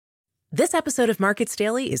This episode of Markets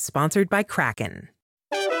Daily is sponsored by Kraken.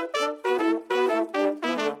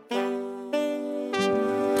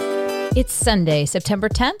 It's Sunday, September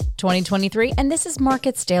 10th, 2023, and this is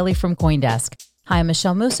Markets Daily from CoinDesk. Hi, I'm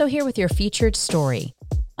Michelle Musso here with your featured story.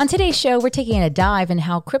 On today's show, we're taking a dive in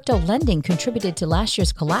how crypto lending contributed to last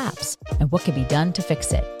year's collapse and what can be done to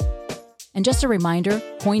fix it. And just a reminder,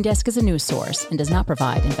 CoinDesk is a news source and does not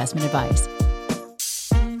provide investment advice.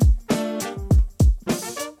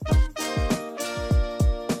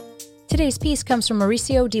 Today's piece comes from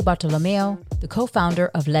Mauricio Di Bartolomeo, the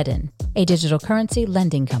co-founder of Ledn, a digital currency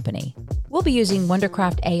lending company. We'll be using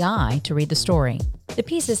Wondercraft AI to read the story. The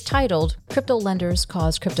piece is titled, Crypto Lenders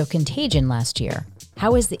Caused Crypto Contagion Last Year.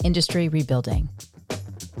 How is the industry rebuilding?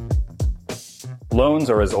 Loans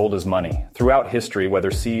are as old as money. Throughout history,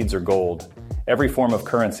 whether seeds or gold, every form of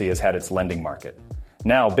currency has had its lending market.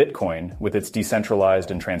 Now, Bitcoin, with its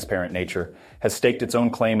decentralized and transparent nature, has staked its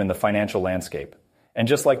own claim in the financial landscape. And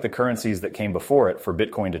just like the currencies that came before it, for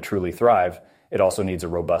Bitcoin to truly thrive, it also needs a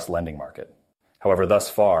robust lending market. However, thus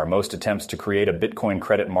far, most attempts to create a Bitcoin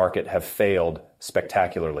credit market have failed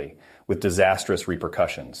spectacularly, with disastrous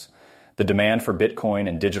repercussions. The demand for Bitcoin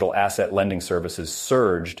and digital asset lending services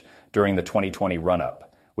surged during the 2020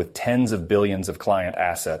 run-up, with tens of billions of client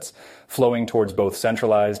assets flowing towards both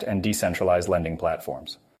centralized and decentralized lending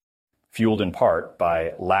platforms. Fueled in part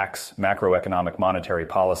by lax macroeconomic monetary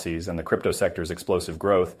policies and the crypto sector's explosive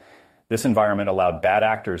growth, this environment allowed bad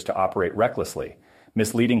actors to operate recklessly,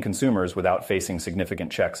 misleading consumers without facing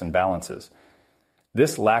significant checks and balances.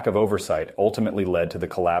 This lack of oversight ultimately led to the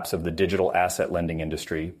collapse of the digital asset lending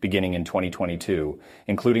industry beginning in 2022,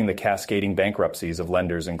 including the cascading bankruptcies of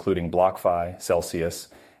lenders including BlockFi, Celsius,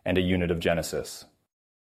 and a unit of Genesis.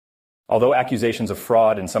 Although accusations of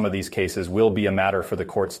fraud in some of these cases will be a matter for the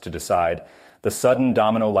courts to decide, the sudden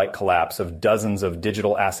domino-like collapse of dozens of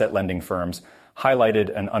digital asset lending firms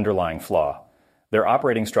highlighted an underlying flaw. Their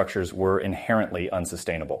operating structures were inherently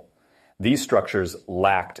unsustainable. These structures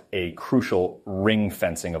lacked a crucial ring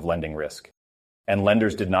fencing of lending risk, and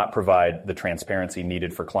lenders did not provide the transparency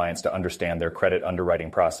needed for clients to understand their credit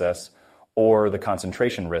underwriting process or the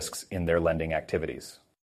concentration risks in their lending activities.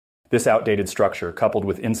 This outdated structure, coupled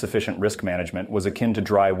with insufficient risk management, was akin to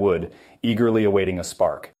dry wood, eagerly awaiting a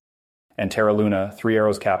spark. And Terra Luna, Three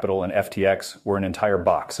Arrows Capital, and FTX were an entire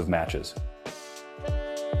box of matches.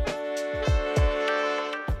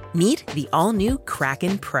 Meet the all-new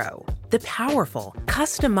Kraken Pro, the powerful,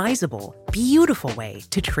 customizable, beautiful way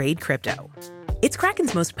to trade crypto. It's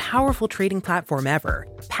Kraken's most powerful trading platform ever,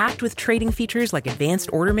 packed with trading features like advanced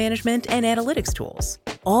order management and analytics tools,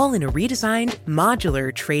 all in a redesigned,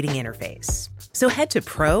 modular trading interface. So head to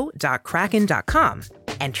pro.kraken.com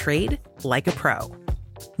and trade like a pro.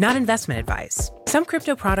 Not investment advice. Some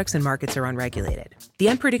crypto products and markets are unregulated. The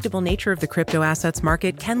unpredictable nature of the crypto assets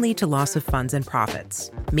market can lead to loss of funds and profits,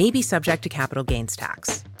 may be subject to capital gains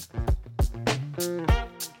tax.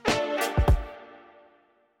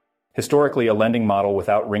 Historically, a lending model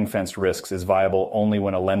without ring-fenced risks is viable only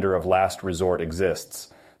when a lender of last resort exists,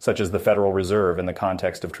 such as the Federal Reserve in the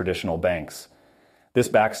context of traditional banks. This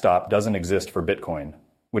backstop doesn't exist for Bitcoin,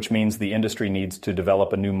 which means the industry needs to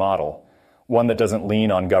develop a new model, one that doesn't lean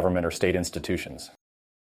on government or state institutions.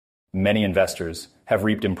 Many investors have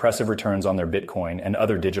reaped impressive returns on their Bitcoin and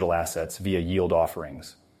other digital assets via yield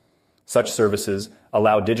offerings. Such services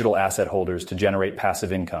allow digital asset holders to generate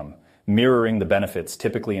passive income, mirroring the benefits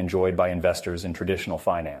typically enjoyed by investors in traditional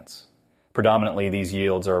finance. Predominantly, these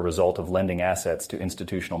yields are a result of lending assets to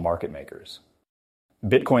institutional market makers.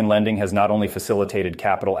 Bitcoin lending has not only facilitated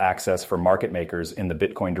capital access for market makers in the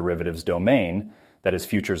Bitcoin derivatives domain, that is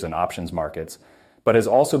futures and options markets, but has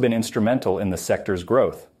also been instrumental in the sector's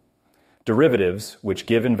growth. Derivatives, which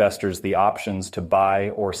give investors the options to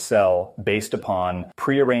buy or sell based upon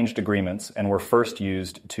prearranged agreements and were first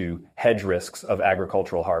used to hedge risks of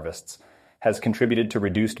agricultural harvests, has contributed to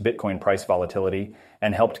reduced Bitcoin price volatility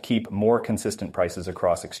and helped keep more consistent prices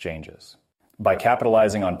across exchanges. By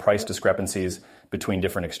capitalizing on price discrepancies between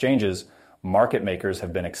different exchanges, market makers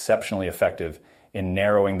have been exceptionally effective in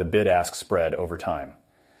narrowing the bid-ask spread over time.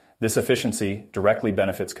 This efficiency directly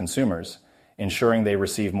benefits consumers, ensuring they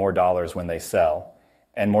receive more dollars when they sell,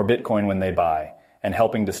 and more Bitcoin when they buy, and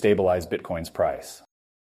helping to stabilize Bitcoin's price.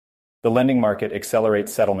 The lending market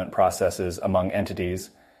accelerates settlement processes among entities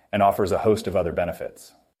and offers a host of other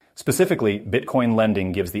benefits. Specifically, Bitcoin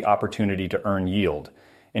lending gives the opportunity to earn yield,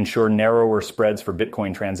 ensure narrower spreads for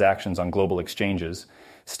Bitcoin transactions on global exchanges,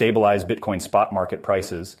 stabilize Bitcoin spot market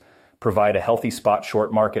prices, provide a healthy spot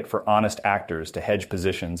short market for honest actors to hedge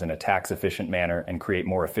positions in a tax-efficient manner and create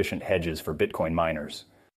more efficient hedges for Bitcoin miners.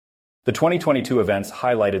 The 2022 events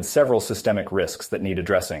highlighted several systemic risks that need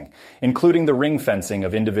addressing, including the ring fencing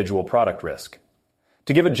of individual product risk.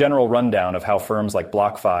 To give a general rundown of how firms like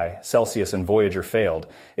BlockFi, Celsius, and Voyager failed,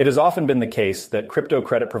 it has often been the case that crypto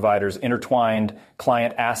credit providers intertwined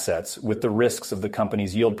client assets with the risks of the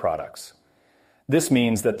company's yield products. This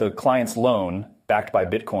means that the client's loan, backed by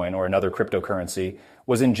Bitcoin or another cryptocurrency,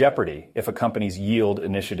 was in jeopardy if a company's yield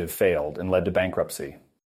initiative failed and led to bankruptcy.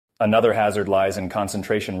 Another hazard lies in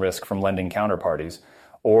concentration risk from lending counterparties,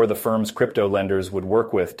 or the firm's crypto lenders would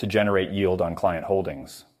work with to generate yield on client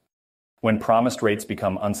holdings. When promised rates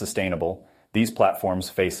become unsustainable, these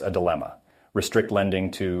platforms face a dilemma: restrict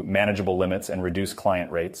lending to manageable limits and reduce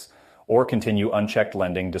client rates, or continue unchecked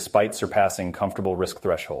lending despite surpassing comfortable risk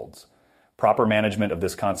thresholds. Proper management of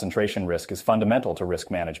this concentration risk is fundamental to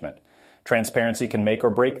risk management. Transparency can make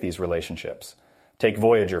or break these relationships. Take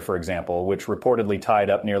Voyager, for example, which reportedly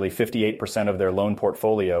tied up nearly 58% of their loan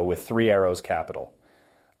portfolio with Three Arrows Capital.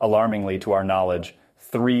 Alarmingly, to our knowledge,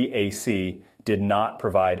 3AC did not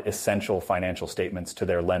provide essential financial statements to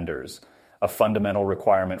their lenders, a fundamental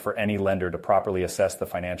requirement for any lender to properly assess the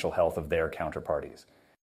financial health of their counterparties.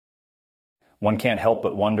 One can't help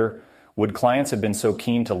but wonder, would clients have been so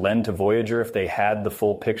keen to lend to Voyager if they had the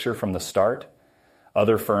full picture from the start?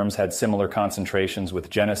 Other firms had similar concentrations with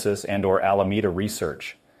Genesis and/or Alameda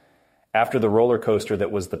Research. After the roller coaster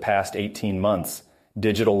that was the past 18 months,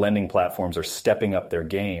 digital lending platforms are stepping up their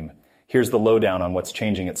game. Here's the lowdown on what's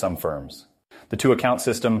changing at some firms. The two-account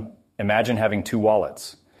system: imagine having two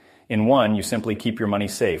wallets. In one, you simply keep your money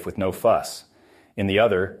safe with no fuss. In the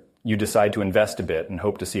other, you decide to invest a bit and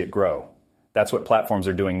hope to see it grow. That's what platforms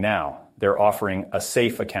are doing now. They're offering a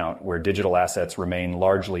safe account where digital assets remain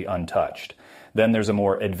largely untouched. Then there's a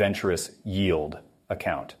more adventurous yield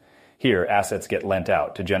account. Here, assets get lent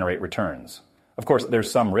out to generate returns. Of course, there's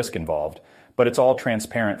some risk involved, but it's all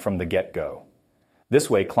transparent from the get-go. This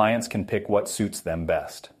way, clients can pick what suits them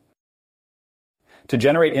best. To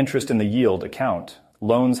generate interest in the yield account,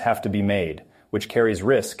 loans have to be made, which carries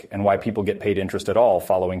risk and why people get paid interest at all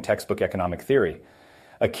following textbook economic theory.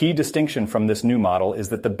 A key distinction from this new model is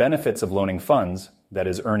that the benefits of loaning funds, that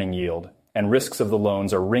is earning yield, and risks of the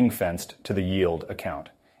loans are ring-fenced to the yield account.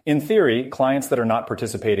 In theory, clients that are not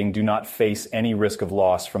participating do not face any risk of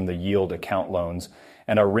loss from the yield account loans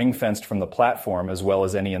and are ring-fenced from the platform as well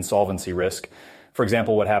as any insolvency risk, for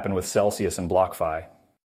example, what happened with Celsius and BlockFi.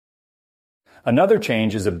 Another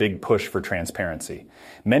change is a big push for transparency.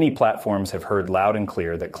 Many platforms have heard loud and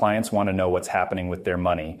clear that clients want to know what's happening with their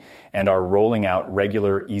money and are rolling out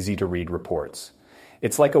regular, easy-to-read reports.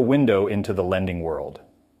 It's like a window into the lending world.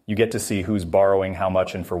 You get to see who's borrowing how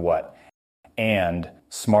much and for what, and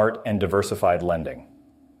smart and diversified lending.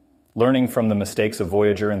 Learning from the mistakes of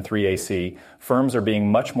Voyager and 3AC, firms are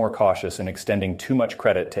being much more cautious in extending too much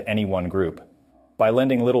credit to any one group. By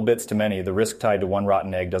lending little bits to many, the risk tied to one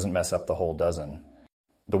rotten egg doesn't mess up the whole dozen.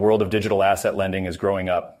 The world of digital asset lending is growing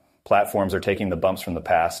up. Platforms are taking the bumps from the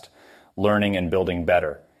past, learning and building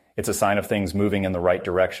better. It's a sign of things moving in the right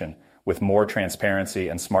direction, with more transparency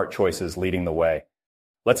and smart choices leading the way.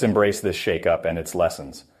 Let's embrace this shake-up and its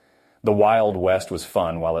lessons. The Wild West was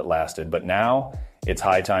fun while it lasted, but now it's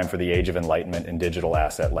high time for the age of enlightenment in digital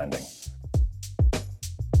asset lending.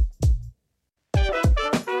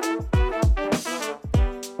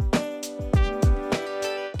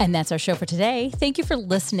 And that's our show for today. Thank you for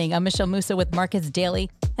listening. I'm Michelle Musso with Markets Daily.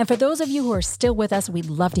 And for those of you who are still with us, we'd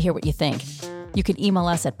love to hear what you think. You can email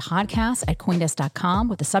us at podcasts@coindesk.com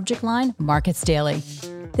with the subject line Markets Daily.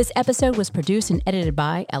 This episode was produced and edited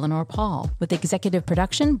by Eleanor Paul, with executive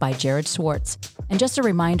production by Jared Swartz. And just a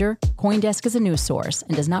reminder, CoinDesk is a news source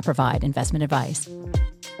and does not provide investment advice.